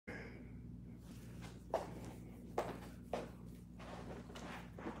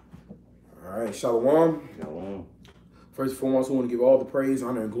right, Shalom. Shalom. First and foremost, we want to give all the praise,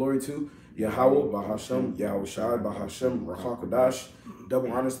 honor, and glory to Yahweh, Bahashem, Yahweh Shai, Bahashem, Rachakadash.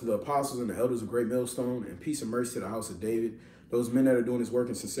 Double honors to the apostles and the elders of Great Millstone, and peace and mercy to the house of David. Those men that are doing this work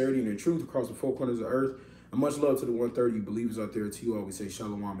in sincerity and in truth across the four corners of the earth. And much love to the 130 believers out there. To you all, we say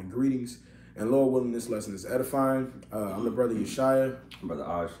Shalom and greetings. And Lord willing, this lesson is edifying. I'm the brother Yeshaya. Brother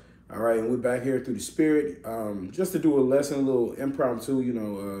Ash. All right, and we're back here through the Spirit, just to do a lesson, a little impromptu.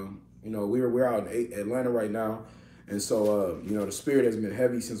 We're out in Atlanta right now, and so the Spirit has been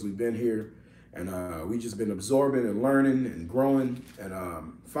heavy since we've been here, and we just been absorbing and learning and growing and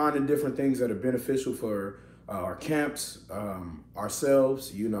finding different things that are beneficial for our camps,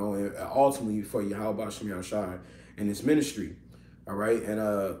 ourselves, and ultimately for Yahweh Shem Yahushai and His ministry. All right,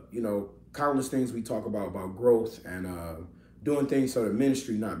 and countless things we talk about growth and doing things so the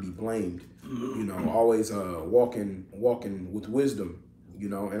ministry not be blamed, always walking with wisdom,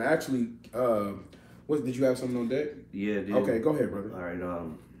 and actually, did you have something on deck? Yeah, dude. Okay, go ahead, brother. All right,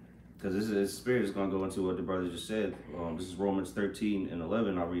 because this spirit is going to go into what the brother just said. This is Romans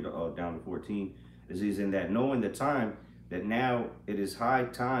 13:11. I'll read down to 14. It says, in that knowing the time, that now it is high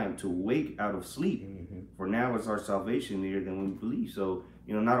time to wake out of sleep, for now is our salvation nearer than we believe. So,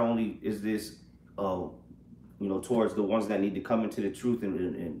 not only is this, towards the ones that need to come into the truth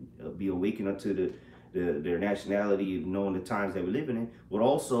and be awakened unto their nationality, knowing the times that we're living in, but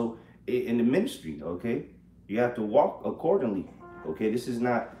also in the ministry, okay? You have to walk accordingly, okay? This is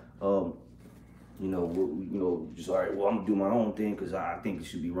not, just, all right, well, I'm gonna do my own thing because I think it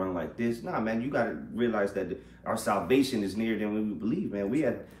should be run like this. Nah, man, you gotta realize that our salvation is nearer than we believe, man. We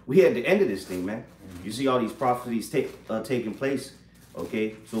had the end of this thing, man. You see all these prophecies taking place.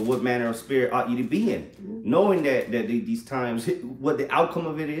 Okay, so what manner of spirit ought you to be in? Knowing that these times, what the outcome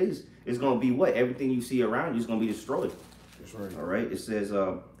of it is going to be what? Everything you see around you is going to be destroyed. That's right. All right, it says,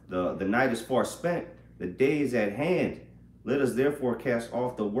 the night is far spent, the day is at hand. Let us therefore cast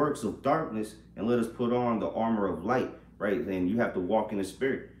off the works of darkness and let us put on the armor of light, right? And you have to walk in the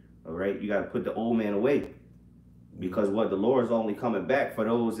spirit, all right? You got to put the old man away because what the Lord is only coming back for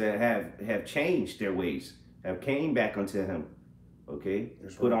those that have changed their ways, have came back unto him. Okay,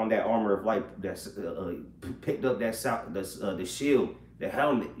 put on that armor of light. That's picked up the shield, the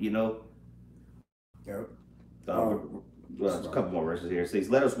helmet. Yep. A couple more verses here. It says,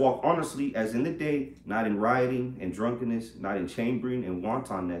 "Let us walk honestly as in the day, not in rioting and drunkenness, not in chambering and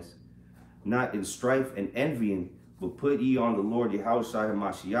wantonness, not in strife and envying, but put ye on the Lord Yahushua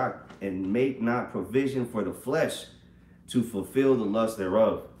Hamashiach, and make not provision for the flesh to fulfill the lust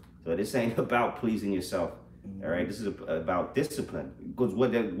thereof." So this ain't about pleasing yourself. All right, this is about discipline. Because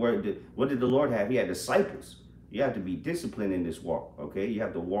what did the Lord have? He had disciples. You have to be disciplined in this walk. Okay, you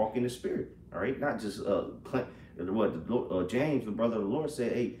have to walk in the spirit. All right, not just James, the brother of the Lord,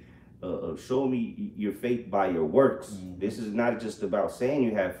 said, "Hey, show me your faith by your works." This is not just about saying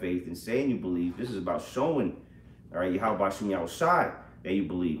you have faith and saying you believe. This is about showing, all right, how about Shem Yahushai that you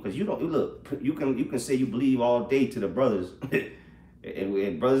believe? Because you can say you believe all day to the brothers.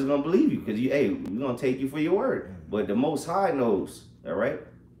 And brothers are gonna believe you because we're gonna take you for your word. But the Most High knows, all right?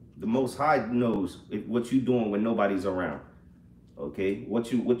 The Most High knows what you doing when nobody's around. Okay,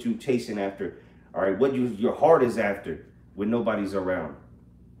 what you chasing after, all right? What your heart is after when nobody's around.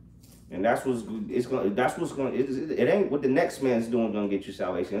 And that's what's going. It ain't what the next man's doing gonna get you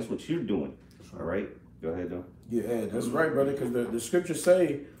salvation. That's what you're doing. All right, go ahead though. Yeah, that's right, brother. Because the scriptures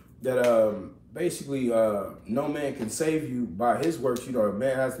say that basically, no man can save you by his works. A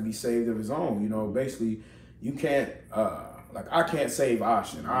man has to be saved of his own. Basically, you can't, I can't save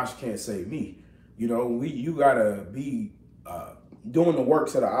Ash, and Ash can't save me. You gotta be doing the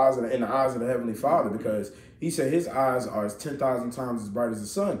works in the eyes of the Heavenly Father, because He said His eyes are 10,000 times as bright as the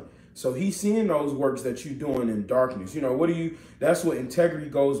sun. So He's seeing those works that you're doing in darkness. That's what integrity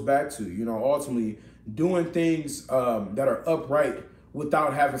goes back to. Ultimately, doing things that are upright,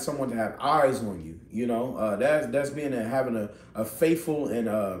 without having someone to have eyes on you, that's being having a faithful and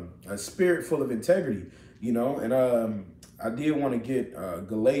a spirit full of integrity, and I did want to get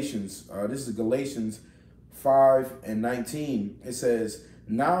Galatians. This is Galatians 5:19. It says,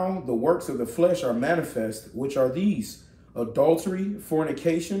 "Now the works of the flesh are manifest, which are these: adultery,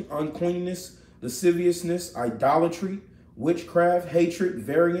 fornication, uncleanness, lasciviousness, idolatry, witchcraft, hatred,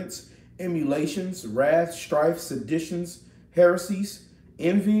 variance, emulations, wrath, strife, seditions, heresies,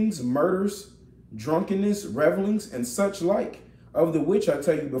 envyings, murders, drunkenness, revelings, and such like, of the which I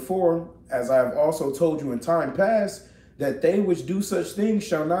tell you before, as I have also told you in time past, that they which do such things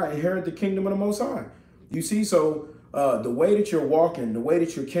shall not inherit the kingdom of the Most High." You see, so the way that you're walking, the way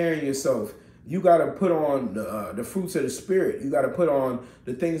that you're carrying yourself, you got to put on the fruits of the Spirit. You got to put on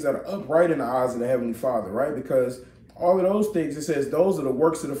the things that are upright in the eyes of the Heavenly Father, right? Because all of those things, it says, those are the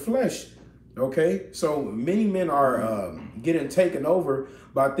works of the flesh. Okay, so many men are getting taken over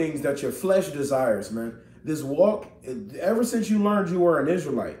by things that your flesh desires, man. This walk, ever since you learned you were an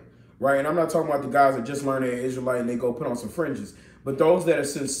Israelite, right? And I'm not talking about the guys that just learned they're an Israelite and they go put on some fringes, but those that are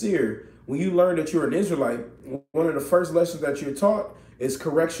sincere. When you learn that you're an Israelite, one of the first lessons that you're taught is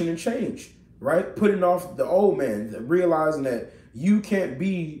correction and change, right? Putting off the old man, realizing that you can't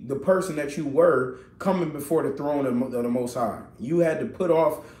be the person that you were coming before the throne of the Most High. You had to put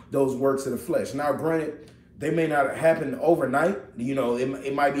off those works of the flesh. Now, granted, they may not happen overnight. You know,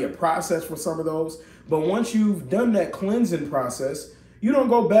 it might be a process for some of those. But once you've done that cleansing process, you don't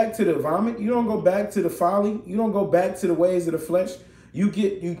go back to the vomit. You don't go back to the folly. You don't go back to the ways of the flesh.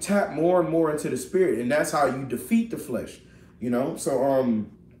 You tap more and more into the Spirit, and that's how you defeat the flesh. You know, so I'm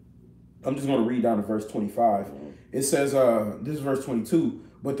just going to read down to verse 25. It says, this is verse 22,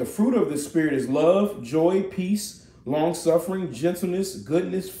 but the fruit of the Spirit is love, joy, peace, long-suffering, gentleness,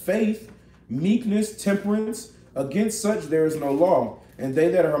 goodness, faith, meekness, temperance. Against such there is no law. And they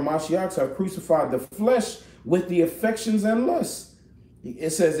that are Hamashiachs have crucified the flesh with the affections and lusts.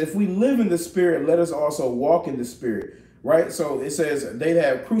 It says, if we live in the Spirit, let us also walk in the Spirit. Right? So it says they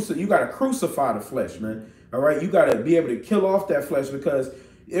have you got to crucify the flesh, man. All right? You got to be able to kill off that flesh, because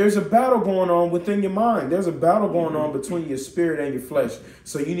there's a battle going on within your mind. There's a battle going on between your spirit and your flesh.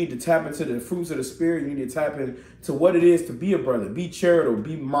 So you need to tap into the fruits of the Spirit. You need to tap into what it is to be a brother. Be charitable.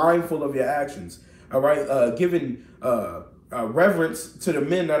 Be mindful of your actions. All right? Giving reverence to the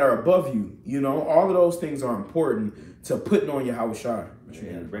men that are above you. You know, all of those things are important to putting on your house shine.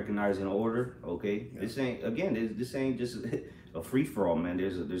 And recognizing order, okay. Yeah. This ain't just a free for all, man.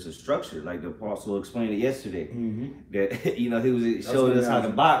 There's a structure, like the apostle explained it yesterday. That he was showing us how the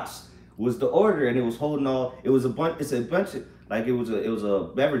box was the order, and it was holding all. It was a bunch. It's a bunch of like it was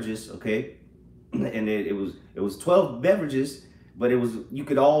a beverages, okay, and it was 12 beverages, but you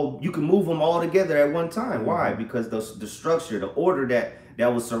could move them all together at one time. Why? Because the structure, the order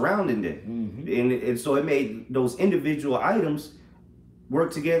that was surrounding it, and so it made those individual items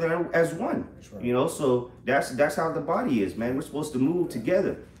work together as one. Right. You know, so that's how the body is, man. We're supposed to move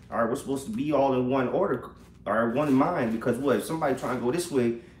together. All right, we're supposed to be all in one order, or one mind. Because what if somebody trying to go this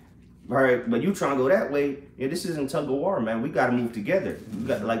way, all right, but you trying to go that way? Yeah, this isn't tug of war, man. We got to move together. We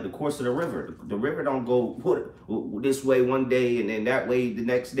got like the course of the river. The river don't go this way one day and then that way the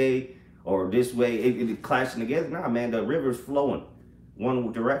next day, or this way it clashing together. Nah, man, the river's flowing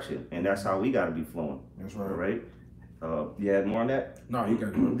one direction, and that's how we got to be flowing. That's right. All right. You had more on that? No, you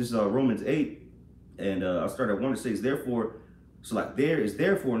got it. This is Romans 8, and I started at 1. It says, therefore, there is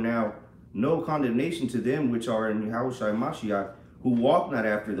therefore now no condemnation to them which are in Yahushua Mashiach, who walk not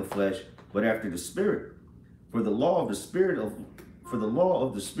after the flesh, but after the Spirit. For the law of the Spirit of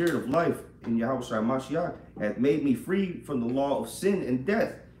life in Yahushua Mashiach hath made me free from the law of sin and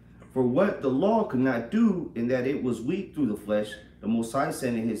death. For what the law could not do, in that it was weak through the flesh, the Most High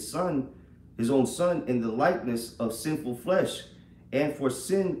sending his own son in the likeness of sinful flesh, and for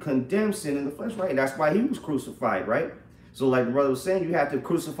sin condemned sin in the flesh, right? And that's why he was crucified, right? So like the brother was saying, you have to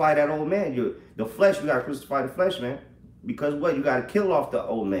crucify that old man. The flesh, you got to crucify the flesh, man. Because what? You got to kill off the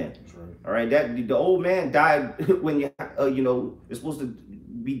old man. That's right. All right, the old man died when it's supposed to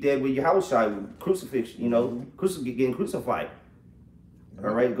be dead with your house side, crucifixion, getting crucified. All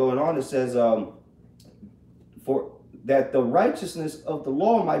right, going on, it says, for that the righteousness of the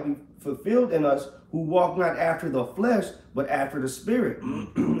law might be fulfilled in us who walk not after the flesh, but after the Spirit.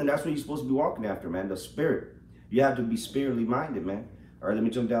 And that's what you're supposed to be walking after, man, the Spirit. You have to be spiritually minded, man. All right, let me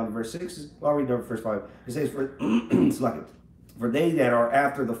jump down to verse 6. I'll read down to verse 5. It says, for they that are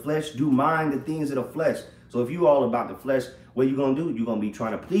after the flesh do mind the things of the flesh. So if you all about the flesh, what you going to do? You're going to be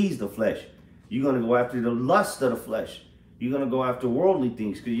trying to please the flesh. You're going to go after the lust of the flesh. You're going to go after worldly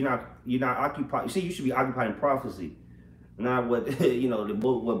things, because you're not occupied. You see, you should be occupied in prophecy. Not what,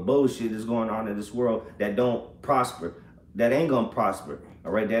 what bullshit is going on in this world that don't prosper. That ain't going to prosper.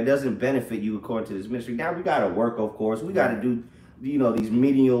 All right, that doesn't benefit you according to this ministry. Now we got to work, of course. We got to do, these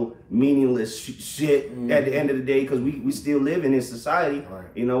meaningless shit at the end of the day, because we still live in this society. Right.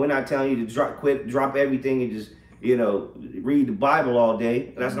 We're not telling you to drop everything and just, read the Bible all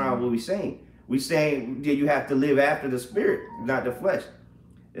day. That's not what we're saying. We're saying that you have to live after the Spirit, not the flesh.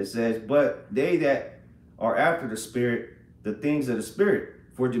 It says, but they that are after the Spirit, the things of the Spirit.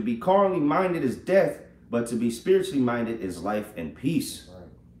 For to be carnally minded is death, but to be spiritually minded is life and peace. Right.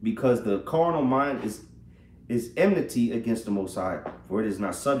 Because the carnal mind is enmity against the Most High, for it is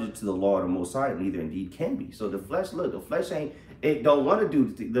not subject to the law of the Most High, neither indeed can be. So the flesh, look, the flesh it don't want to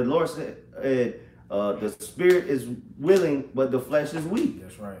do the Lord said, the spirit is willing, but the flesh is weak.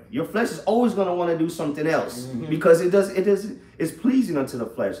 That's right. Your flesh is always going to want to do something else because it's pleasing unto the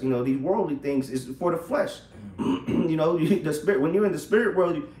flesh. You know, these worldly things is for the flesh. You know, the spirit. When you're in the spirit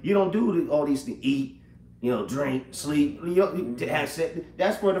world, you don't do all these things. Eat, you know, drink, sleep. You know, have sex.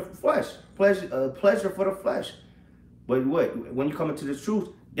 That's for the flesh. Pleasure for the flesh. But when you come into the truth,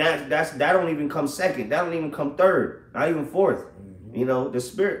 that don't even come second. That don't even come third. Not even fourth. You know, the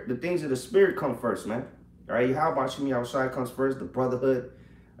spirit, the things of the spirit come first, man. All right, how about Shemi outside comes first, the brotherhood.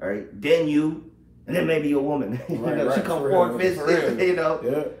 All right, then you, and then maybe a woman. Right, she come forward, you know.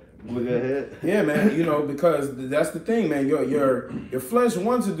 Yeah. We're good. Yeah, man. You know, because that's the thing, man. Your flesh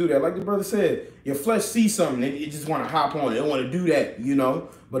wants to do that. Like the brother said, your flesh sees something, it just want to hop on it. It want to do that, you know.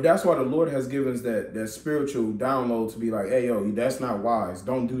 But that's why the Lord has given us that spiritual download to be like, hey, yo, that's not wise.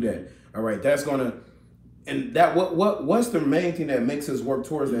 Don't do that. All right, that's gonna. And that what's the main thing that makes us work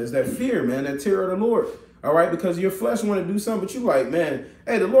towards that is that fear, man, that terror of the Lord. All right, because your flesh want to do something, but you like, man,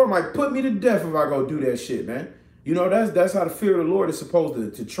 hey, the Lord might put me to death if I go do that shit, man. You know, that's how the fear of the Lord is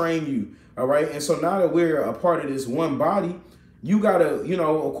supposed to train you. All right, and so now that we're a part of this one body, you gotta, you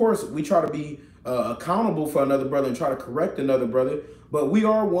know, of course, we try to be accountable for another brother and try to correct another brother, but we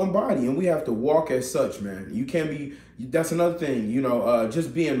are one body and we have to walk as such, man. You can't be. That's another thing, you know,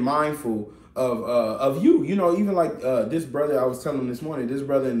 just being mindful of you, you know, even like this brother I was telling him this morning, this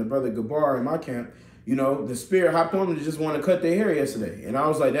brother and the brother Gabar in my camp, you know, the spirit hopped on them to just want to cut their hair yesterday. And I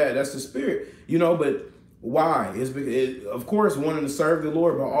was like, that's the spirit, you know, but why? It's because, of course, wanting to serve the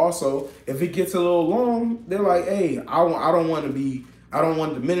Lord, but also if it gets a little long, they're like, hey, I don't want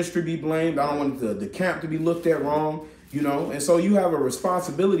the ministry to be blamed. I don't want the camp to be looked at wrong, you know? And so you have a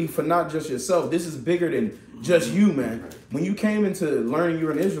responsibility for not just yourself. This is bigger than just you, man. When you came into learning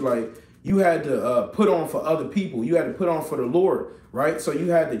you're an Israelite, you had to put on for other people. You had to put on for the Lord, right? So you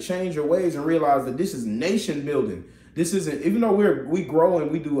had to change your ways and realize that this is nation building. This isn't, even though we grow and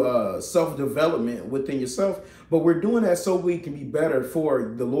we do self-development within yourself, but we're doing that so we can be better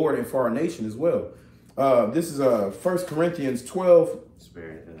for the Lord and for our nation as well. This is 1 Corinthians 12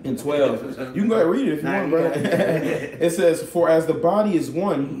 and 12. You can go ahead and read it if you want, brother. It says, for as the body is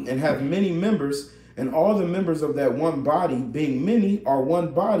one and have many members, and all the members of that one body, being many, are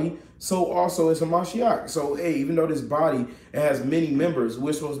one body, so also is a Mashiach. So, hey, even though this body has many members,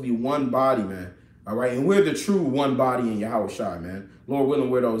 we're supposed to be one body, man. All right. And we're the true one body in Yahweh Shai, man. Lord willing,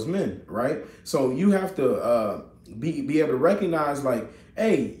 we're those men. Right. So you have to be able to recognize, like,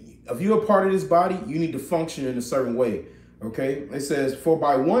 hey, if you're a part of this body, you need to function in a certain way. OK, it says, for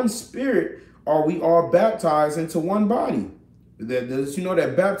by one spirit are we all baptized into one body. That you know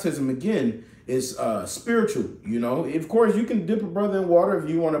that baptism, again, is spiritual. You know, of course, you can dip a brother in water if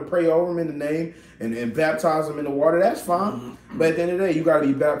you want to pray over him in the name and baptize him in the water. That's fine. But at the end of the day, you got to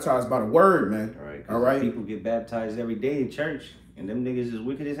be baptized by the word, man. All right. People get baptized every day in church, and them niggas is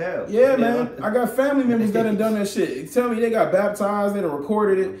wicked as hell. Yeah, man. I got family members that done that shit. Tell me they got baptized, they done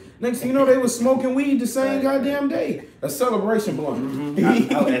recorded it. Next thing you know, they was smoking weed the same goddamn day. A celebration blunt. I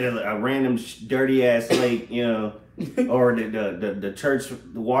at a random dirty ass lake, you know, or the church,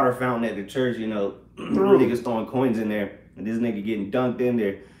 the water fountain at the church, you know, niggas throwing coins in there, and this nigga getting dunked in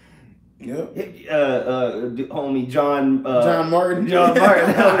there. Yep. Homie John Martin. John Martin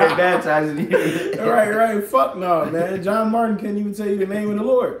over there baptizing you. Right. Fuck no, man. John Martin can't even tell you the name of the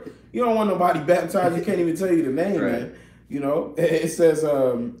Lord. You don't want nobody baptized. You can't even tell you the name, man. You know, it says,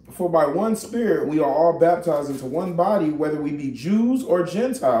 for by one spirit we are all baptized into one body, whether we be Jews or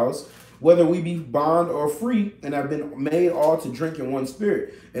Gentiles, whether we be bond or free, and have been made all to drink in one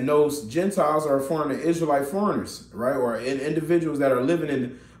spirit. And those Gentiles are foreign Israelite foreigners, right? Or individuals that are living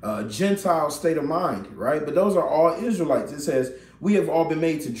in Gentile state of mind, right? But those are all Israelites. It says we have all been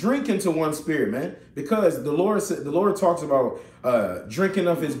made to drink into one spirit, man, because the Lord talks about drinking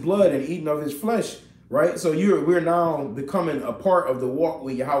of his blood and eating of his flesh, right? So we're now becoming a part of the walk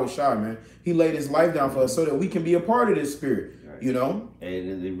with Yahweh Shai, man. He laid his life down for us so that we can be a part of this spirit. You know,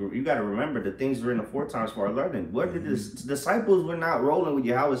 and you got to remember the things we're in the four times for our learning. What did the disciples were not rolling with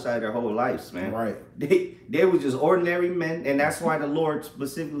Yahweh side their whole lives, man. Right. They were just ordinary men, and that's why the Lord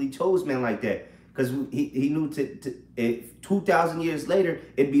specifically chose men like that, because he knew 2,000 years later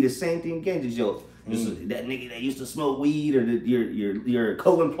it'd be the same thing again. Just that nigga that used to smoke weed, or your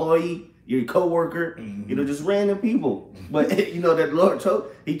co-employee, your co-worker, you know, just random people. But you know that the Lord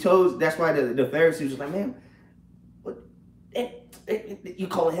chose. That's why the Pharisees was like, man, you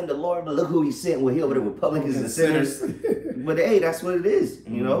calling him the Lord, but look who he sent. Well, he over there with publicans and sinners. But hey, that's what it is,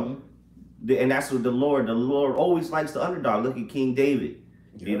 you know. And that's what the Lord always likes the underdog. Look at King David.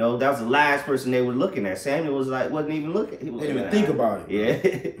 You know, that was the last person they were looking at. Samuel was like, wasn't even looking. He didn't even think about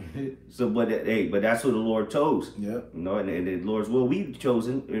it. Yeah. So, but that's who the Lord chose. Yeah. You know, and the Lord's will we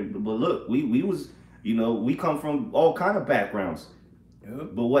chosen. But look, we was, you know, we come from all kind of backgrounds. Yeah.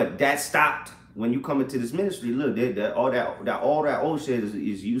 But what that stopped when you come into this ministry. Look, all that old shit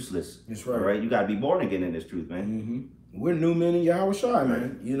is useless. That's right. All right, you gotta be born again in this truth, man. Mm-hmm. We're new men in Yahweh Shai,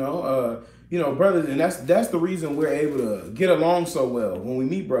 man. You know, brothers, and that's the reason we're able to get along so well when we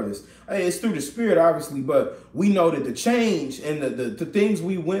meet brothers. Hey, it's through the Spirit, obviously, but we know that the change and the things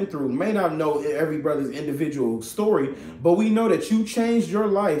we went through, may not know every brother's individual story, but we know that you changed your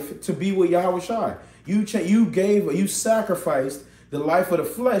life to be with Yahweh Shai. You sacrificed the life of the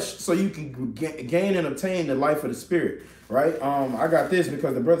flesh so you can gain and obtain the life of the Spirit, right? I got this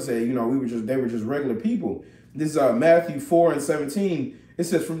because the brother said, you know, they were just regular people. This is Matthew 4:17. It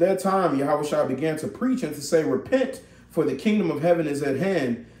says, from that time, Yahweh Shai began to preach and to say, repent, for the kingdom of heaven is at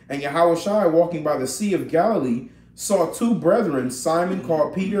hand. And Yahweh Shai, walking by the Sea of Galilee, saw two brethren, Simon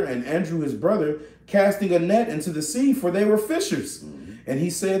called Peter and Andrew his brother, casting a net into the sea, for they were fishers. And he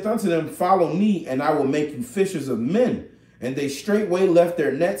saith unto them, follow me, and I will make you fishers of men. And they straightway left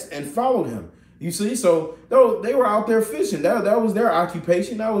their nets and followed him. You see, so they were out there fishing. That was their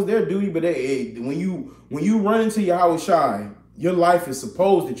occupation. That was their duty. But when you run into Yahweh Shai, your life is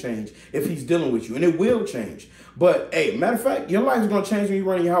supposed to change if he's dealing with you, and it will change. But hey, matter of fact, your life is going to change when you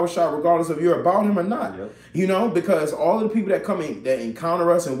run into Yahweh Shai, regardless if you're about him or not. Yep. You know, because all of the people that come in, that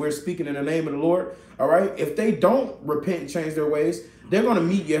encounter us and we're speaking in the name of the Lord, all right, if they don't repent and change their ways, they're going to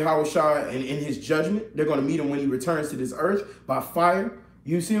meet Yahweh Shai in his judgment. They're going to meet him when he returns to this earth by fire.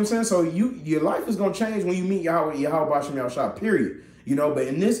 You see what I'm saying? So your life is going to change when you meet Yahweh Bashem Yahweh Shai, period. You know, but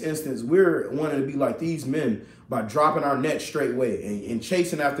in this instance, we're wanting to be like these men by dropping our net straightway and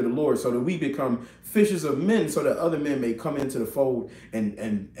chasing after the Lord so that we become fishers of men so that other men may come into the fold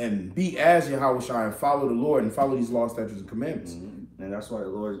and be as Yahweh Shai and follow the Lord and follow these law, statutes, and commandments. Mm-hmm. And that's why the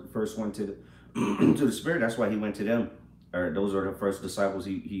Lord first went to the, to the Spirit. That's why he went to them. Or those are the first disciples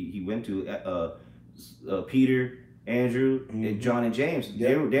he went to. Peter, Andrew, mm-hmm. John, and James. Yep.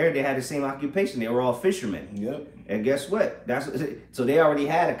 They were there. They had the same occupation. They were all fishermen. Yep. And guess what? So they already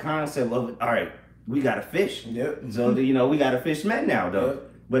had a concept of, all right, we got to fish. Yep. So, you know, we got to fish men now, though.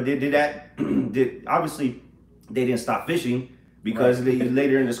 Yep. But obviously, they didn't stop fishing because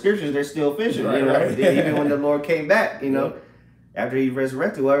later in the scriptures, they're still fishing. Right, you know? Right. Even when the Lord came back, you know, after he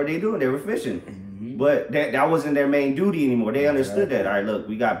resurrected, what were they doing? They were fishing. Mm-hmm. But that wasn't their main duty anymore. They understood that. All right, look,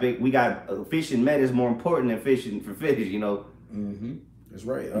 we got fishing men is more important than fishing for fish, you know. Mm-hmm. That's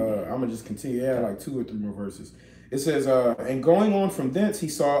right. I'm going to just continue. Add like 2 or 3 more verses. It says, and going on from thence, he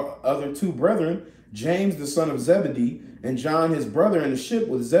saw other 2 brethren, James, the son of Zebedee, and John, his brother, in the ship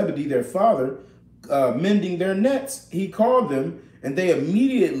with Zebedee, their father, mending their nets. He called them, and they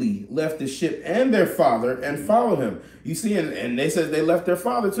immediately left the ship and their father and followed him. You see, and they said they left their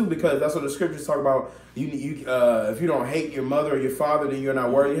father too, because that's what the scriptures talk about. If you don't hate your mother or your father, then you're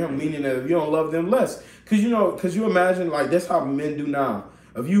not worthy of him, meaning that if you don't love them less. Because you imagine, like, that's how men do now.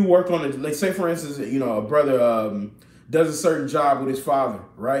 If you work on it, like, say for instance, you know, a brother does a certain job with his father,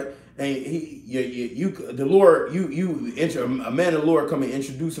 right? And a man of the Lord come and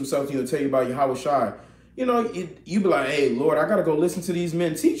introduce himself to you and tell you about Yahweh Shai. You know, you be like, hey, Lord, I got to go listen to these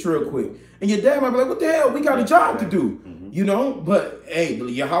men teach real quick. And your dad might be like, what the hell? We got a job to do, you know? But, hey,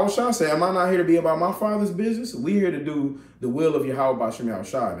 Yahweh Shai said, am I not here to be about my father's business? We're here to do the will of Yahweh Bashem Yahweh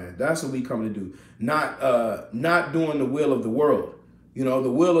Shai, man. That's what we come to do. Not doing the will of the world. You know,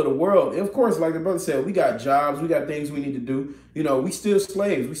 the will of the world. Of course, like the brother said, we got jobs, we got things we need to do. You know, we still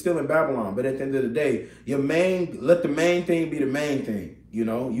slaves, we still in Babylon. But at the end of the day, let the main thing be the main thing. You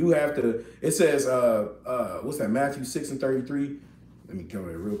know, you have to, it says, what's that, Matthew 6:33? Let me go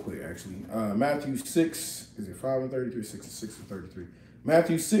there real quick, actually. Matthew 6, is it 5:33? 6:33.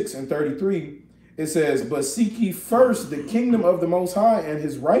 Matthew 6:33, it says, but seek ye first the kingdom of the Most High and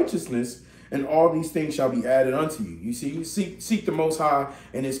his righteousness, and all these things shall be added unto you. You see, you seek the Most High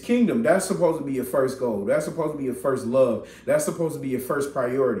and his kingdom. That's supposed to be your first goal. That's supposed to be your first love. That's supposed to be your first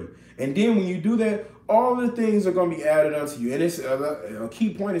priority. And then when you do that, all the things are going to be added unto you. And it's a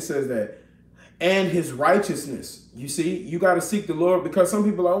key point. It says that, and his righteousness. You see, you got to seek the Lord, because some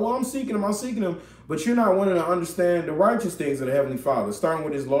people are like, well, I'm seeking him. But you're not wanting to understand the righteous things of the Heavenly Father, starting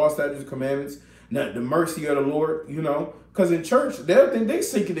with his law, statutes, commandments, the mercy of the Lord, you know. Because in church, they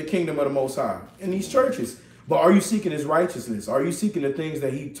seeking the kingdom of the Most High in these churches. But are you seeking his righteousness? Are you seeking the things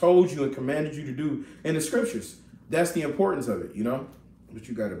that he told you and commanded you to do in the scriptures? That's the importance of it, you know? But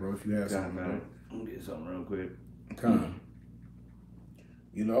you got it, bro, if you have something. Man. I'm get something real quick.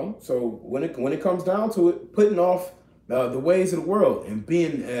 You know? So when it comes down to it, putting off the ways of the world and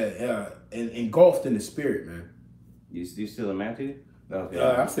being engulfed in the spirit, man. You still in Matthew? Okay.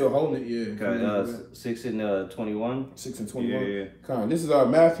 I'm still holding it, yeah. Okay, 6 and 21. 6 and 21. Yeah. Con. This is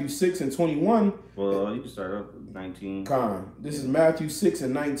Matthew 6 and 21. Well, you can start up with 19. Con. This is Matthew 6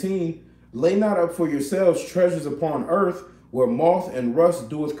 and 19. Lay not up for yourselves treasures upon earth, where moth and rust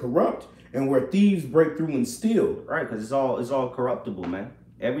doeth corrupt, and where thieves break through and steal. Right, because it's all corruptible, man.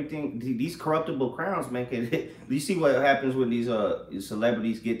 Everything, these corruptible crowns, man. You see what happens when these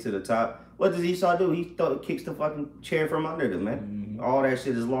celebrities get to the top? What does Esau do? He kicks the fucking chair from under them, man. Mm-hmm. All that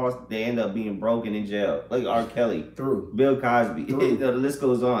shit is lost. They end up being broken in jail, like R. Kelly, Bill Cosby. The list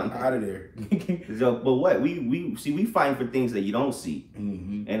goes on. Out of there. So, but what we fight for things that you don't see,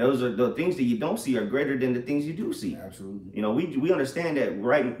 and those are the things that you don't see are greater than the things you do see. Absolutely. You know, we understand that,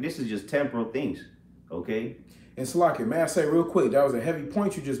 right? This is just temporal things, okay? And Salaki, may I say real quick, that was a heavy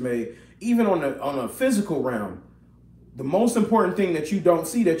point you just made. Even on a physical realm, the most important thing that you don't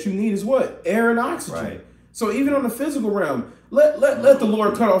see that you need is what? Air and oxygen. Right. So even on the physical realm, let the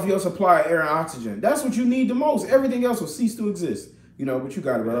Lord cut off your supply of air and oxygen. That's what you need the most. Everything else will cease to exist. You know, but you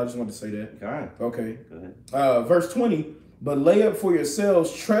got it, brother. I just wanted to say that. All right. Okay. Go ahead. Verse 20, but lay up for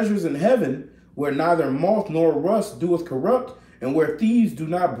yourselves treasures in heaven, where neither moth nor rust doeth corrupt, and where thieves do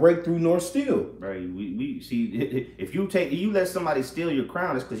not break through nor steal. Right. We see, if you let somebody steal your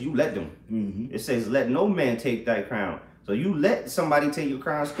crown, it's because you let them. It says, let no man take thy crown. So you let somebody take your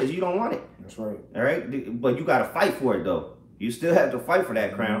crowns because you don't want it. That's right. All right. But you got to fight for it, though. You still have to fight for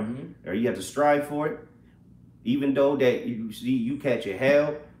that crown, or you have to strive for it. Even though that you catch your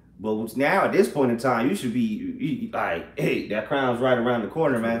hell. But now at this point in time, you should be like, hey, that crown's right around the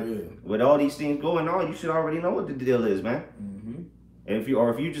corner, man. Yeah. With all these things going on, you should already know what the deal is, man. And if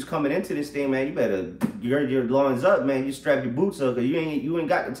you just coming into this thing, man, you better gird your loins up, man. You strap your boots up, because you ain't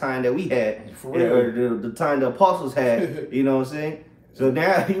got the time that we had, or the time the apostles had. You know what I'm saying? So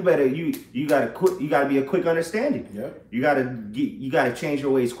now you better you gotta be a quick understanding. Yeah. You gotta change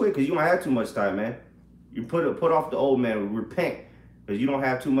your ways quick, because you don't have too much time, man. You put off the old man, repent, because you don't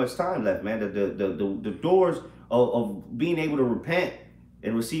have too much time left, man. The doors of being able to repent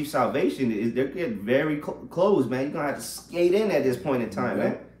and receive salvation they're getting very close, man. You're gonna have to skate in at this point in time,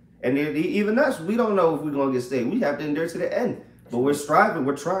 man. And even us, we don't know if we're gonna get saved. We have to endure to the end. But we're striving,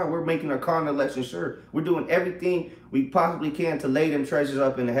 we're trying, we're making our carnal election sure. We're doing everything we possibly can to lay them treasures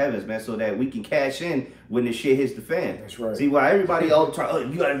up in the heavens, man, so that we can cash in when the shit hits the fan. That's right. See, why everybody all try,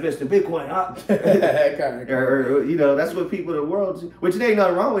 you gotta invest in Bitcoin, huh? or you know, that's what people in the world, which there ain't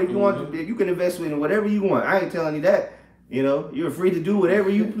nothing wrong with. If you want, you can invest in whatever you want. I ain't telling you that. You know, you're free to do whatever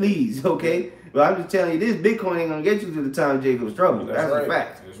you please, okay? But I'm just telling you, this Bitcoin ain't gonna get you to the time of Jacob's trouble. That's right. A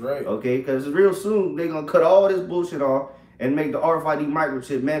fact. That's right. Okay, because real soon they're gonna cut all this bullshit off and make the RFID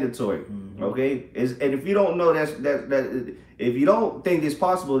microchip mandatory. Okay, and if you don't know that if you don't think it's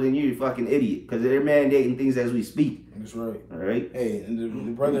possible, then you're a fucking idiot, because they're mandating things as we speak. That's right. All right. Hey, and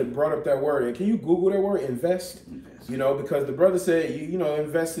the brother brought up that word. And can you Google that word, invest? You know, because the brother said, you know,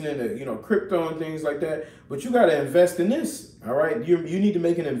 investing in the crypto and things like that. But you got to invest in this. All right. You need to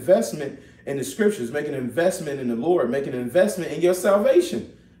make an investment in the scriptures, make an investment in the Lord, make an investment in your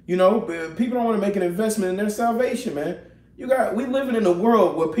salvation. You know, people don't want to make an investment in their salvation, man. We living in a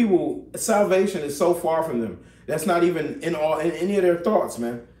world where people, salvation is so far from them. That's not even in any of their thoughts,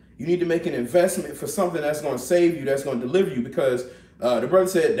 man. You need to make an investment for something that's going to save you, that's going to deliver you, because the brother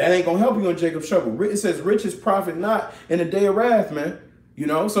said that ain't going to help you on Jacob's trouble. It says riches profit not in the day of wrath, man. You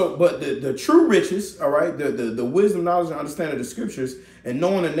know, so, but the true riches, all right, the wisdom, knowledge, and understanding of the scriptures and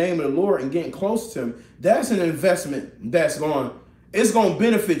knowing the name of the Lord and getting close to him, that's an investment it's going to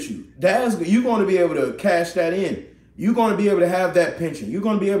benefit you. You're going to be able to cash that in. You're going to be able to have that pension. You're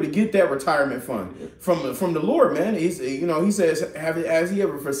going to be able to get that retirement fund from the Lord, man. He says, has he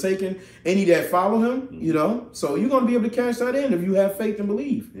ever forsaken any that follow him? You know, so you're going to be able to cash that in if you have faith and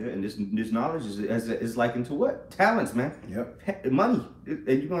believe. Yeah, and this knowledge is likened to what? Talents, man. Yep. Money. And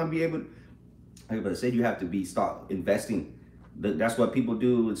you're going to be able, like I said, you have to be stock investing. That's what people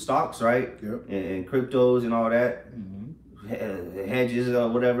do with stocks, right? Yep. And cryptos and all that. Hedges or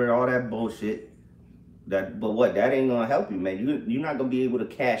whatever, all that bullshit. But that ain't gonna help you, man. You're not gonna be able to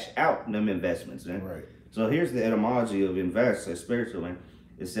cash out them investments, man. Right. So here's the etymology of invest, spiritual, man.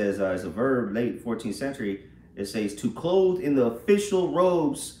 It says it's a verb, late 14th century. It says to clothe in the official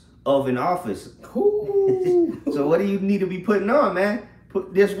robes of an office. So what do you need to be putting on, man?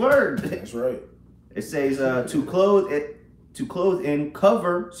 Put this word. That's right. It says to clothe in,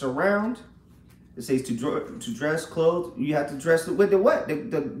 cover, surround. It says to dress, clothe. You have to dress with the what?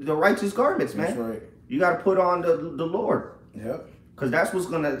 The righteous garments, man. That's right. You got to put on the Lord. Yep. Because that's what's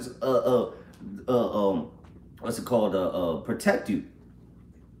gonna what's it called? Protect you.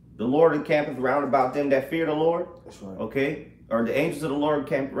 The Lord encampeth round about them that fear the Lord. That's right. Okay? Or the angels of the Lord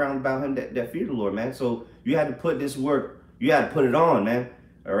encamp round about him that fear the Lord, man. So you had to put this work, you had to put it on, man.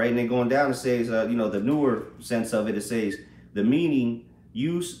 All right, and then going down, it says, you know, the newer sense of it, it says the meaning,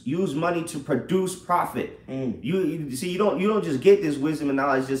 use money to produce profit. You see, you don't just get this wisdom and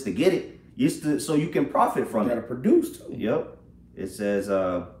knowledge just to get it. So you can profit from it. You gotta produce too. Yep. It says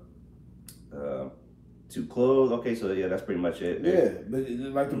to clothe. Okay, so yeah, that's pretty much it. Yeah, but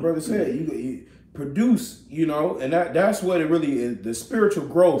like the brother said, you produce, you know, and that's what it really is, the spiritual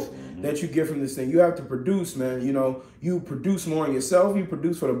growth that you get from this thing. You have to produce, man. You know, you produce more in yourself, you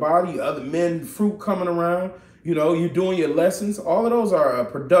produce for the body, other men, fruit coming around, you know, you're doing your lessons. All of those are a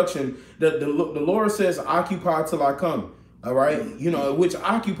production that the Lord says, occupy till I come. All right, you know, which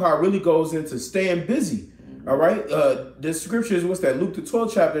occupy really goes into staying busy. All right, the scriptures, what's that? Luke the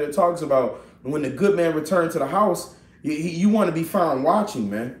 12th chapter that talks about when the good man returned to the house. You want to be found watching,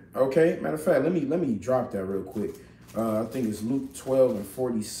 man. Okay. Matter of fact, let me drop that real quick. I think it's Luke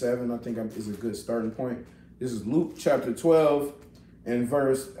 12:47. I think is a good starting point. This is Luke chapter 12 and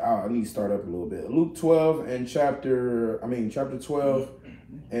verse. I need to start up a little bit. Luke 12 and chapter 12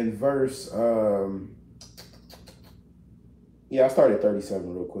 and verse. Yeah, I started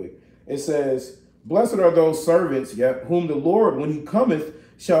 37 real quick. It says, "Blessed are those servants, whom the Lord, when he cometh,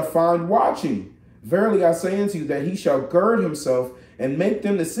 shall find watching. Verily I say unto you that he shall gird himself and make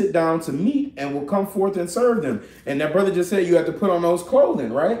them to sit down to meat and will come forth and serve them." And that brother just said you have to put on those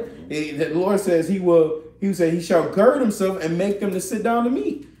clothing, right? The Lord says he will say he shall gird himself and make them to sit down to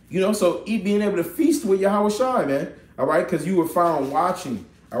meat. You know, so being able to feast with Yahweh Shai, man. All right, because you were found watching.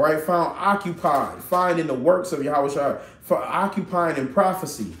 All right, found occupied, find in the works of Yahweh Shai, for occupying in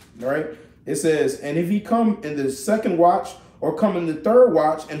prophecy. All right, it says, and if he come in the second watch or come in the third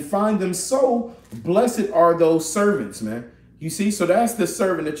watch and find them so, blessed are those servants, man. You see, so that's the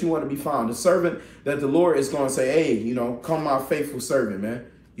servant that you want to be found. The servant that the Lord is going to say, hey, you know, come my faithful servant, man.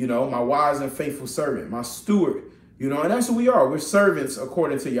 You know, my wise and faithful servant, my steward. You know, and that's what we are. We're servants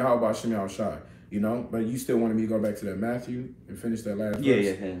according to Yahweh Shem Yahweh Shai. You know, but you still wanted me to go back to that Matthew and finish that last verse?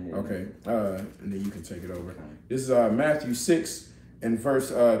 Yeah. Okay, and then you can take it over. This is Matthew 6 and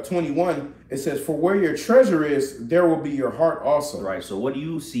verse 21. It says, "For where your treasure is, there will be your heart also." Right. So what do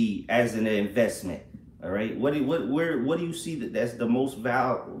you see as an investment? All right. What do you see that's the most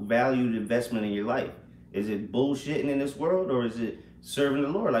valued investment in your life? Is it bullshitting in this world, or is it serving the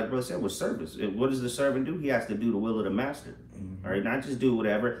Lord? Like bro said, with service. What does the servant do? He has to do the will of the master. All right. Not just do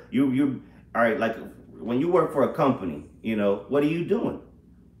whatever. You all right. Like when you work for a company, you know, what are you doing?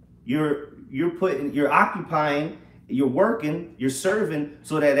 You're occupying. You're working, you're serving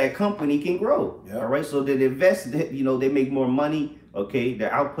so that company can grow. All right. So they invest, you know, they make more money. Okay.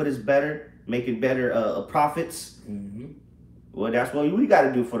 Their output is better, making better profits. Well, that's what we got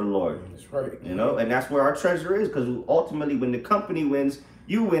to do for the Lord. That's right. You know, and that's where our treasure is, because ultimately when the company wins,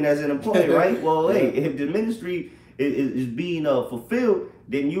 you win as an employee, right? Well, hey, if the ministry is being fulfilled,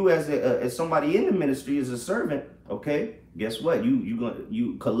 then you as somebody in the ministry as a servant, okay, guess what?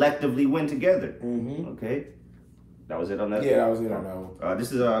 You collectively win together. Okay. That was it on that? Yeah, that was it on that one.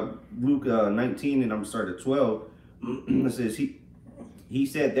 This is Luke 19, and I'm starting at 12. It says, he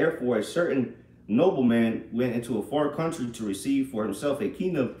said, therefore, a certain nobleman went into a far country to receive for himself a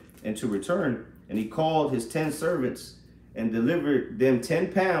kingdom and to return. And he called his 10 servants and delivered them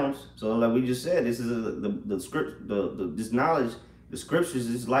 10 pounds. So like we just said, this is this knowledge, the scriptures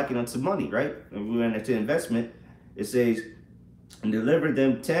is likened unto money, right? And we went into investment. It says, and delivered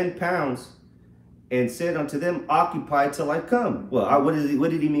them 10 pounds. And said unto them, occupy till I come. Well, what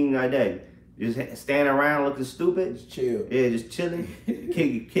did he mean by that? Just standing around looking stupid? Just chill. Yeah, just chilling.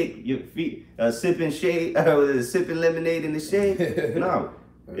 kick your feet, sipping shade, sipping lemonade in the shade. No.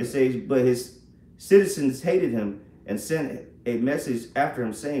 It says, but his citizens hated him and sent a message after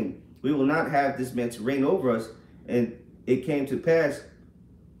him saying, we will not have this man to reign over us. And it came to pass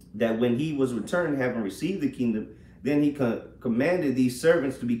that when he was returned, having received the kingdom, then he commanded these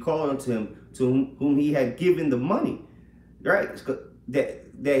servants to be called unto him, to whom he had given the money, right?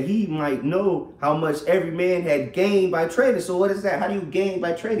 That he might know how much every man had gained by trading. So what is that? How do you gain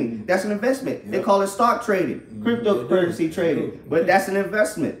by trading? That's an investment. They call it stock trading, cryptocurrency trading, but that's an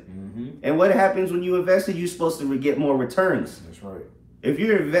investment. And what happens when you invest it? You're supposed to get more returns. That's right. If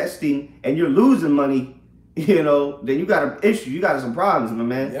you're investing and you're losing money, you know, then you got an issue. You got some problems, my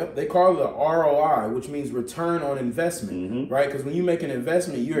man. Yep. They call it ROI, which means return on investment, right? Because when you make an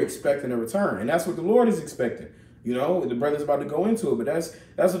investment, you're expecting a return. And that's what the Lord is expecting. You know, the brother's about to go into it, but that's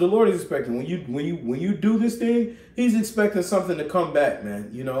what the Lord is expecting. When you do this thing, He's expecting something to come back,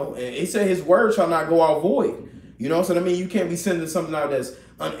 man. You know, and He said His word shall not go out void. You know, so I mean, you can't be sending something out that's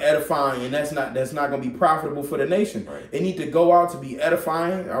unedifying and that's not going to be profitable for the nation. Right. It need to go out to be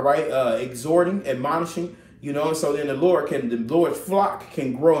edifying, all right, exhorting, admonishing. You know, so then the Lord's flock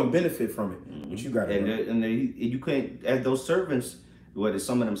can grow and benefit from it. But you got to, and you can't, as those servants. Whether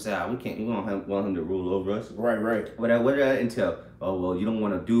some of them say, we don't want him to rule over us. Right. What did that entail? Oh, well, you don't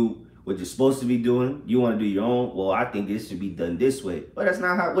want to do what you're supposed to be doing. You want to do your own. Well, I think it should be done this way. But that's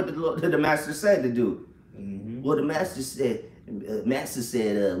not what the master said to do. Well, the master said,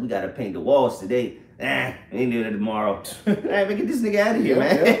 we got to paint the walls today. Ain't doing it tomorrow. Get this nigga out of here,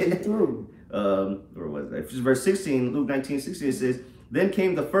 man. Through. Where was that? Verse 16, Luke 19:16, it says, then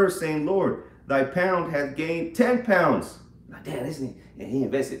came the first, saying, Lord, thy pound hath gained 10 pounds. Damn, this nigga, and he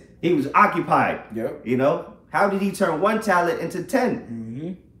invested. He was occupied. Yep. You know, how did he turn 1 talent into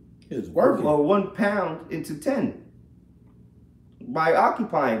 10? He was working. Or 1 pound into 10 by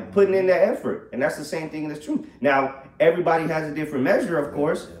occupying, putting in that effort, and that's the same thing in this truth. Now, everybody has a different measure, of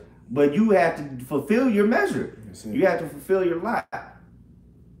course, but you have to fulfill your measure. You have to fulfill your lot.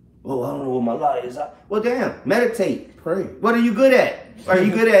 Oh, I don't know what my lot is. Well, damn, meditate. Pray. What are you good at? Are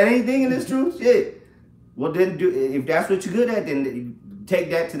you good at anything in this truth? Shit. Well, then, if that's what you're good at, then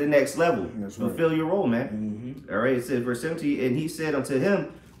take that to the next level. That's right. Fulfill your role, man. All right, it says, verse 17, and he said unto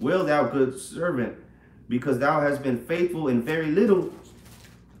him, well, thou good servant, because thou hast been faithful in very little,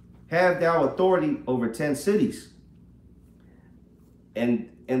 have thou authority over 10 cities. And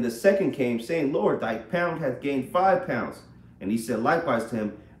the second came, saying, Lord, thy pound hath gained 5 pounds. And he said likewise to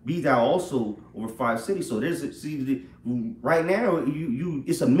him, be thou also over 5 cities. So right now,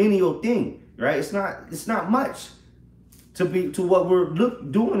 it's a menial thing. Right, it's not much to what we're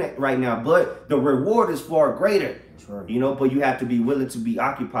doing it right now, but the reward is far greater. That's right. You know, but you have to be willing to be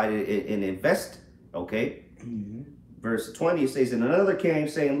occupied and invest. Okay. Verse 20 it says, and another came,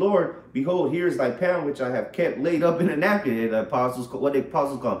 saying, Lord, behold, here is thy pound which I have kept laid up in a napkin. And the apostles, what the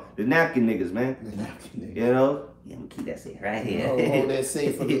apostles call the napkin niggas, man. The napkin niggas. You know, yeah, I'm gonna keep that safe right here. Hold that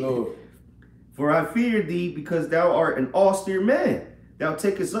safe for the Lord. For I fear thee, because thou art an austere man. Thou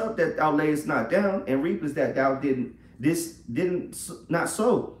takest up that thou layest not down, and reapest that thou didn't not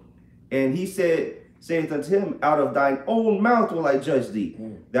sow. And he saith unto him, out of thine own mouth will I judge thee,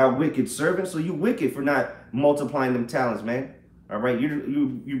 thou wicked servant. So you wicked for not multiplying them talents, man. All right,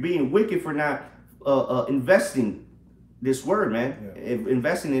 you're being wicked for not investing this word, man.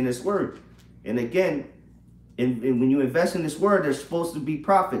 Investing in this word. And again, when you invest in this word, there's supposed to be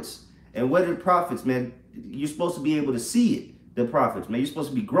profits. And what are profits, man? You're supposed to be able to see it. The prophets, man. You're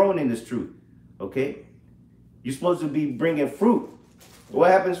supposed to be growing in this truth, okay? You're supposed to be bringing fruit.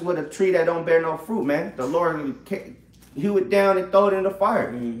 What happens with a tree that don't bear no fruit, man? The Lord will hew it down and throw it in the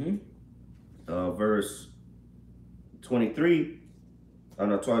fire. Verse 23,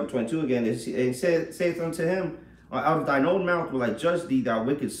 22 again, it saith unto him, out of thine own mouth will I judge thee, thou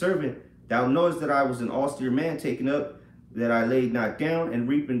wicked servant. Thou knowest that I was an austere man, taken up that I laid not down, and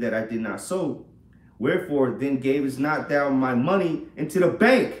reaping that I did not sow. Wherefore then gavest not thou my money into the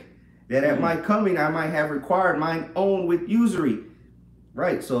bank, that at my coming I might have required mine own with usury.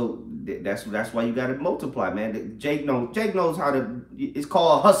 Right, so that's why you got to multiply, man. Jake knows how to. It's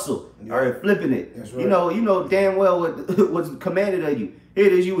called hustle, or flipping it. That's right. You know damn well what was commanded of you. Here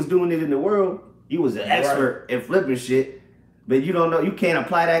it is, you was doing it in the world. You was an expert in flipping shit, but you don't know. You can't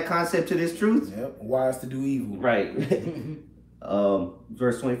apply that concept to this truth. Yep, wise to do evil. Right.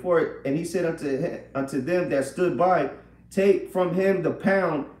 Verse 24, and he said unto them that stood by, take from him the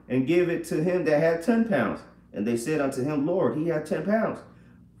pound and give it to him that had 10 pounds. And they said unto him, Lord, he hath 10 pounds.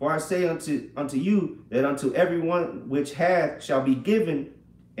 For I say unto you that unto everyone which hath shall be given,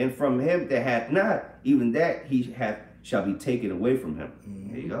 and from him that hath not, even that he hath shall be taken away from him.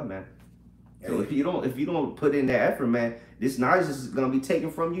 There you go, man. So if you don't put in that effort, man, this knowledge is gonna be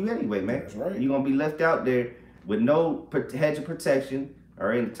taken from you anyway, man. That's right. You're gonna be left out there with no hedge of protection. All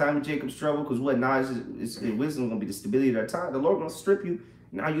right, in the time of Jacob's trouble, because what knowledge is wisdom is gonna be the stability of that time. The Lord gonna strip you.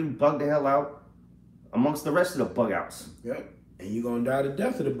 Now you bug the hell out amongst the rest of the bug outs. Yep. And you're gonna die the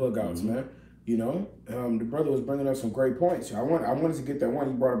death of the bug outs, man. You know, the brother was bringing up some great points. I wanted to get that one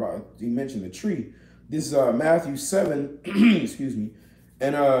he brought about. He mentioned the tree. This is Matthew 7, excuse me,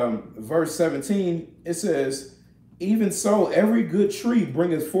 and verse 17. It says, "Even so, every good tree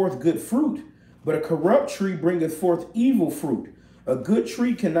bringeth forth good fruit, but a corrupt tree bringeth forth evil fruit. A good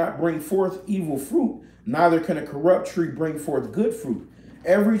tree cannot bring forth evil fruit, neither can a corrupt tree bring forth good fruit.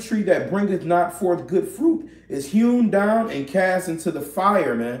 Every tree that bringeth not forth good fruit is hewn down and cast into the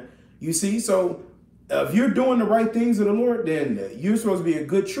fire," man. You see, so if you're doing the right things of the Lord, then you're supposed to be a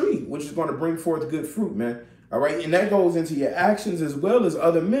good tree, which is going to bring forth good fruit, man. All right. And that goes into your actions as well as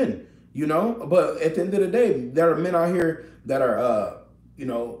other men, you know. But at the end of the day, there are men out here that are, you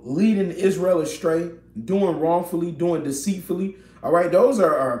know, leading Israel astray, doing wrongfully, doing deceitfully. All right. Those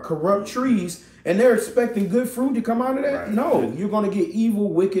are corrupt trees, and they're expecting good fruit to come out of that. Right. No, you're going to get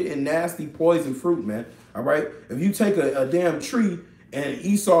evil, wicked, and nasty poison fruit, man. All right. If you take a damn tree and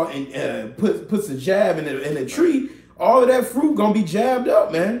Esau and puts a jab in the tree, all of that fruit gonna be jabbed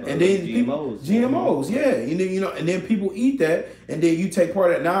up, man. And then GMOs, yeah. And then, you know, and then people eat that, and then you take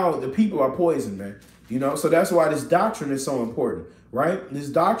part of it. Now the people are poisoned, man. You know, so that's why this doctrine is so important, right? This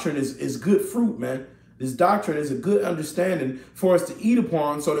doctrine is good fruit, man. This doctrine is a good understanding for us to eat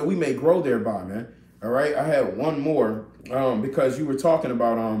upon, so that we may grow thereby, man. All right. I had one more because you were talking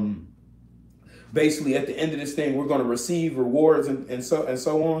about basically at the end of this thing, we're going to receive rewards and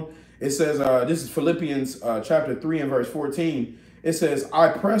so on. It says, this is Philippians chapter 3 and verse 14. It says, I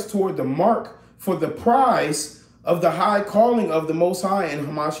press toward the mark for the prize of the high calling of the Most High in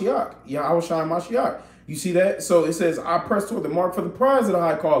Hamashiach, Yahushua Mashiach. You see that? So it says, I press toward the mark for the prize of the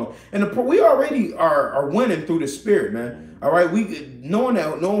high calling. And we already are winning through the Spirit, man. All right. Knowing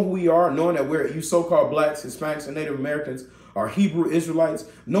who we are, knowing that we're, you so-called blacks, Hispanics, and Native Americans, are Hebrew Israelites,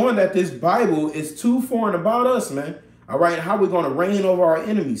 knowing that this Bible is too foreign about us, man. All right. How we're going to reign over our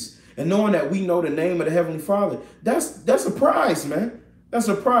enemies. And knowing that we know the name of the Heavenly Father, that's a prize, man. That's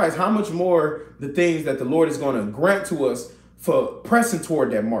a prize. How much more the things that the Lord is going to grant to us for pressing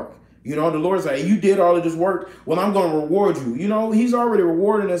toward that mark. You know, the Lord's like, you did all of this work. Well, I'm going to reward you. You know, he's already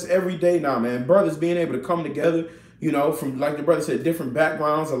rewarding us every day now, man. Brothers being able to come together, you know, from, like the brother said, different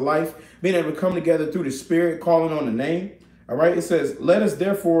backgrounds of life, being able to come together through the Spirit, calling on the name. All right. It says, let us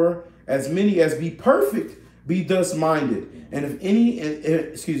therefore, as many as be perfect, be thus minded. And if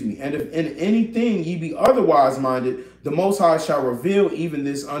in anything ye be otherwise minded, the Most High shall reveal even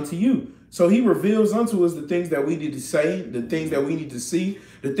this unto you. So he reveals unto us the things that we need to say, the things that we need to see,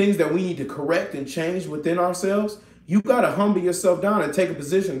 the things that we need to correct and change within ourselves. You got to humble yourself down and take a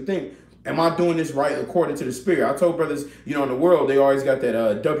position and think, am I doing this right according to the Spirit? I told brothers, you know, in the world, they always got that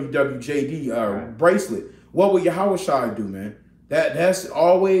WWJD bracelet. What will Yahushua do, man? That's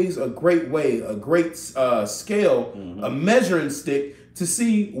always a great way, a great scale, a measuring stick to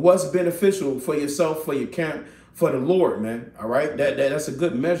see what's beneficial for yourself, for your camp, for the Lord, man. All right, that's a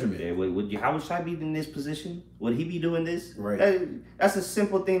good measurement. Yeah, would Yahushua be in this position? Would he be doing this? Right. That's a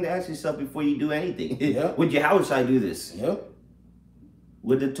simple thing to ask yourself before you do anything. Yep. Would Yahushua do this? Yep.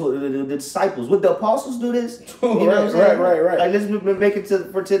 Would the disciples, would the apostles do this? You know what I'm saying? Right. Like, let's make it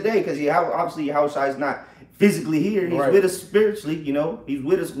for today, because obviously Yahushua is not physically here. He's with us spiritually, you know. He's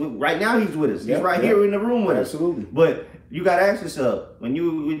with us right now. He's with us. He's right here in the room with us. Absolutely. But you gotta ask yourself, when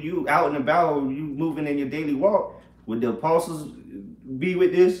you out and about, or you moving in your daily walk, would the apostles be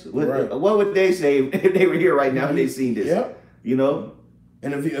with this? What would they say if they were here right now and they seen this? Yep. You know.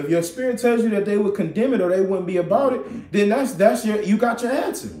 And if your spirit tells you that they would condemn it or they wouldn't be about it, then you got your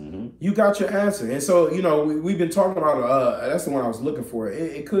answer. You got your answer. And so, you know, we've been talking about, that's the one I was looking for.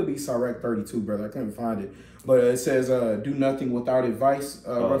 It could be Sirach 32, brother. I couldn't find it. But it says, do nothing without advice,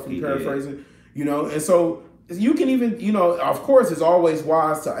 roughly paraphrasing. You know, and so you can even, you know, of course, it's always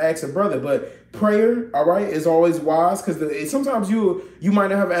wise to ask a brother, but prayer, all right, is always wise, because sometimes you might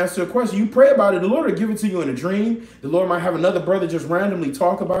not have an answer to a question. You pray about it, the Lord will give it to you in a dream. The Lord might have another brother just randomly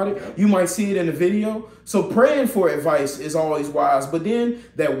talk about it. You might see it in a video. So praying for advice is always wise. But then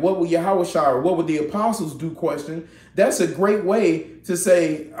that what would Yahushua or what would the apostles do question, that's a great way to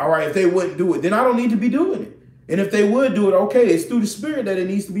say, all right, if they wouldn't do it, then I don't need to be doing it. And if they would do it, okay, it's through the Spirit that it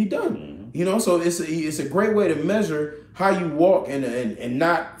needs to be done. You know, so it's a great way to measure how you walk and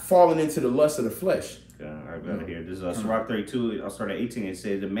not falling into the lust of the flesh. I got it here. This is Sirach 32. I'll start at 18. It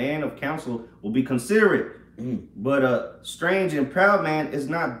says, the man of counsel will be considerate, but a strange and proud man is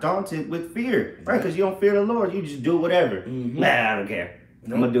not daunted with fear. Right? Because you don't fear the Lord. You just do whatever. Nah, I don't care.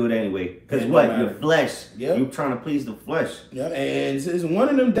 I'm going to do it anyway. Because your flesh. You're trying to please the flesh. Yeah, and it's one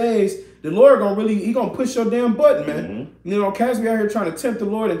of them days, the Lord he gonna push your damn button, man. You know, cats be out here trying to tempt the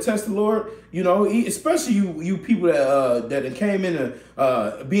Lord and test the Lord. You know, especially you people that came in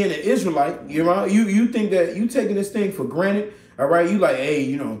being an Israelite. You know, you think that you taking this thing for granted. All right, you like, hey,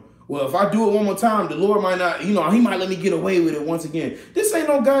 you know, well, if I do it one more time, the Lord might not, you know, he might let me get away with it once again. This ain't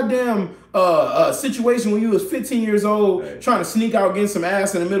no goddamn situation when you was 15 years old trying to sneak out, getting some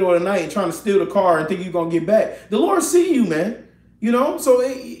ass in the middle of the night and trying to steal the car and think you're gonna get back. The Lord see you, man. You know, so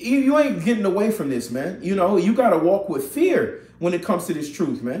you ain't getting away from this, man. You know, you got to walk with fear when it comes to this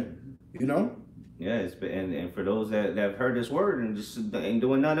truth, man. You know? Yeah, and for those that have heard this word and just ain't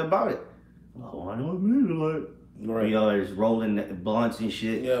doing nothing about it. Oh, I know what mean like. Right. You know, just rolling blunts and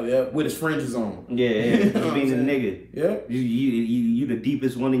shit. Yeah, with his fringes on. Yeah, just being a nigga. Yeah. You the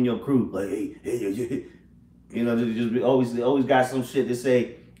deepest one in your crew. Like, hey. You know, just always got some shit to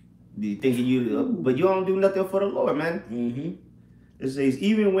say. Thinking you, but you don't do nothing for the Lord, man. Mm-hmm. It says,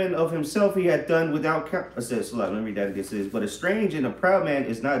 even when of himself he had done without counsel. It says, let me read that again. It says, but a strange and a proud man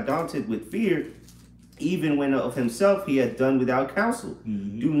is not daunted with fear, even when of himself he had done without counsel.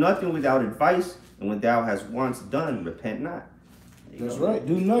 Mm-hmm. Do nothing without advice, and when thou hast once done, repent not. That's right.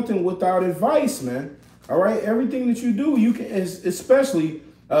 Do nothing without advice, man. All right. Everything that you do, you can, especially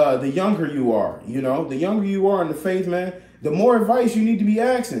the younger you are. You know, the younger you are in the faith, man, the more advice you need to be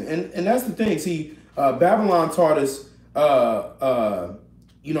asking. And that's the thing. See, Babylon taught us,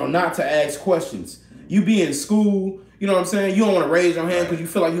 you know, not to ask questions. You be in school, you know what I'm saying? You don't want to raise your hand because you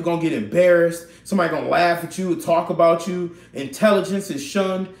feel like you're going to get embarrassed. Somebody going to laugh at you, talk about you. Intelligence is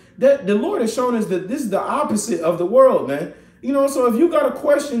shunned. The Lord has shown us that this is the opposite of the world, man. You know, so if you got a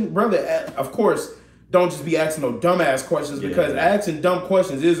question, brother, of course, don't just be asking no dumbass questions, because asking dumb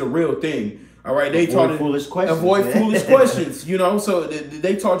questions is a real thing. All right, they taught foolish questions. Avoid foolish questions. You know, so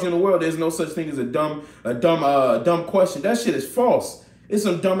they taught you in the world there's no such thing as a dumb question. That shit is false. It's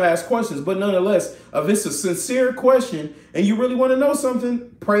some dumbass questions, but nonetheless, if it's a sincere question and you really want to know something,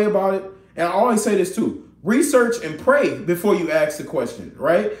 pray about it. And I always say this too: research and pray before you ask the question,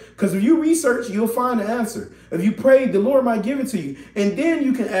 right? Because if you research, you'll find the answer. If you pray, the Lord might give it to you, and then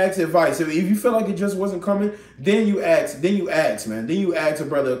you can ask advice. If you feel like it just wasn't coming, then you ask, man. Then you ask a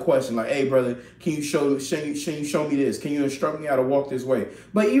brother a question like, "Hey, brother, can you show me this? Can you instruct me how to walk this way?"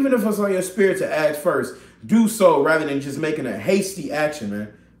 But even if it's on your spirit to ask first, do so rather than just making a hasty action,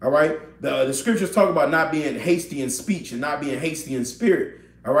 man. All right. The scriptures talk about not being hasty in speech and not being hasty in spirit.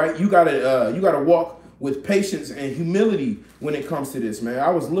 All right. You gotta walk with patience and humility when it comes to this, man. I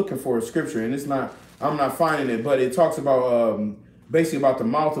was looking for a scripture, and I'm not finding it, but it talks about basically about the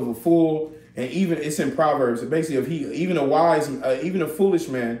mouth of a fool, and even it's in Proverbs. Basically, even a foolish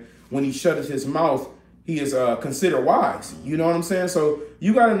man, when he shutteth his mouth, he is considered wise. You know what I'm saying? So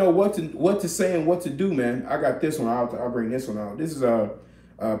you got to know what to say and what to do, man. I got this one. I'll bring this one out. This is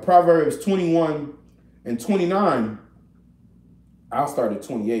Proverbs 21 and 29. I'll start at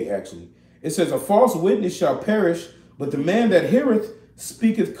 28 actually. It says, a false witness shall perish, but the man that heareth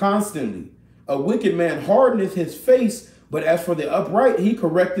speaketh constantly. A wicked man hardeneth his face, but as for the upright, he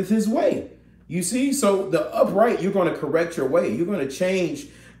correcteth his way. You see, so the upright, you're going to correct your way. You're going to change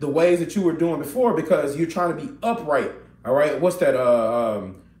the ways that you were doing before because you're trying to be upright. All right. What's that?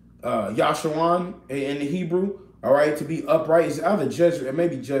 Yashawan in the Hebrew. All right. To be upright is either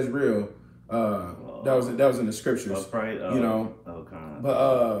maybe Jezreel. That was in the scriptures. Upright. You know. Okay.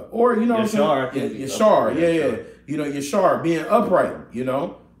 But or you know Yashar. Yashar. Yeah. You know, Yashar, being upright. You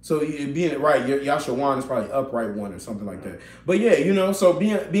know. So being right, Yashawan is probably upright one or something like that. But yeah, you know, so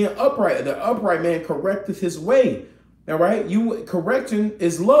being upright, the upright man correcteth his way. All right, correction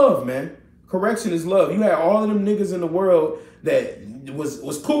is love, man. Correction is love. You had all of them niggas in the world that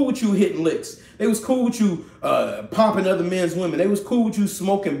was cool with you hitting licks. They was cool with you popping other men's women. They was cool with you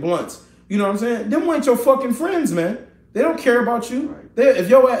smoking blunts. You know what I'm saying? Them weren't your fucking friends, man. They don't care about you. Right.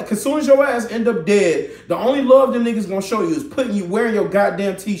 As soon as your ass end up dead, the only love them niggas gonna show you is wearing your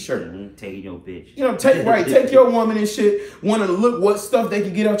goddamn t-shirt. Mm-hmm. Taking your bitch. You know, take your woman and shit. Want to look what stuff they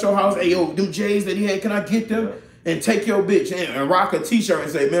can get out your house. Hey, yo, them J's that he had, can I get them? Yeah. And take your bitch and rock a t-shirt and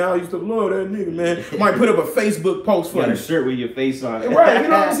say, man, I used to love that nigga, man. Might put up a Facebook post for you. Got a shirt with your face on it. Right, you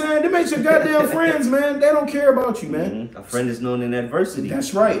know what I'm saying? They make your goddamn friends, man. They don't care about you, man. Mm-hmm. A friend is known in adversity.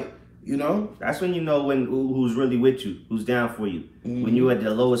 That's right. You know? That's when you know who's really with you, who's down for you. Mm-hmm. When you're at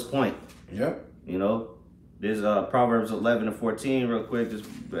the lowest point. Yep. You know? There's Proverbs 11 and 14 real quick, just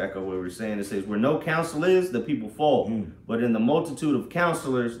back up what we were saying. It says, where no counsel is, the people fall. Mm. But in the multitude of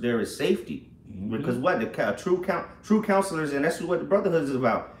counselors, there is safety. Mm-hmm. Because what? True counselors, and that's what the brotherhood is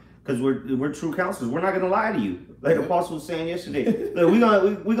about. Because we're true counselors. We're not going to lie to you. Like the apostle was saying yesterday. Look,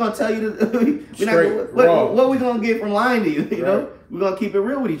 we're gonna tell you what we going to get from lying to you. You know? We're going to keep it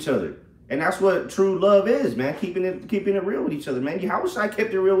real with each other. And that's what true love is, man. Keeping it real with each other, man. How wish I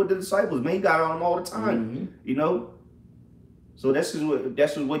kept it real with the disciples, man. You got on them all the time, mm-hmm. You know. So that's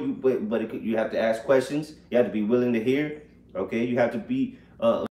what you. But you have to ask questions. You have to be willing to hear. Okay, you have to be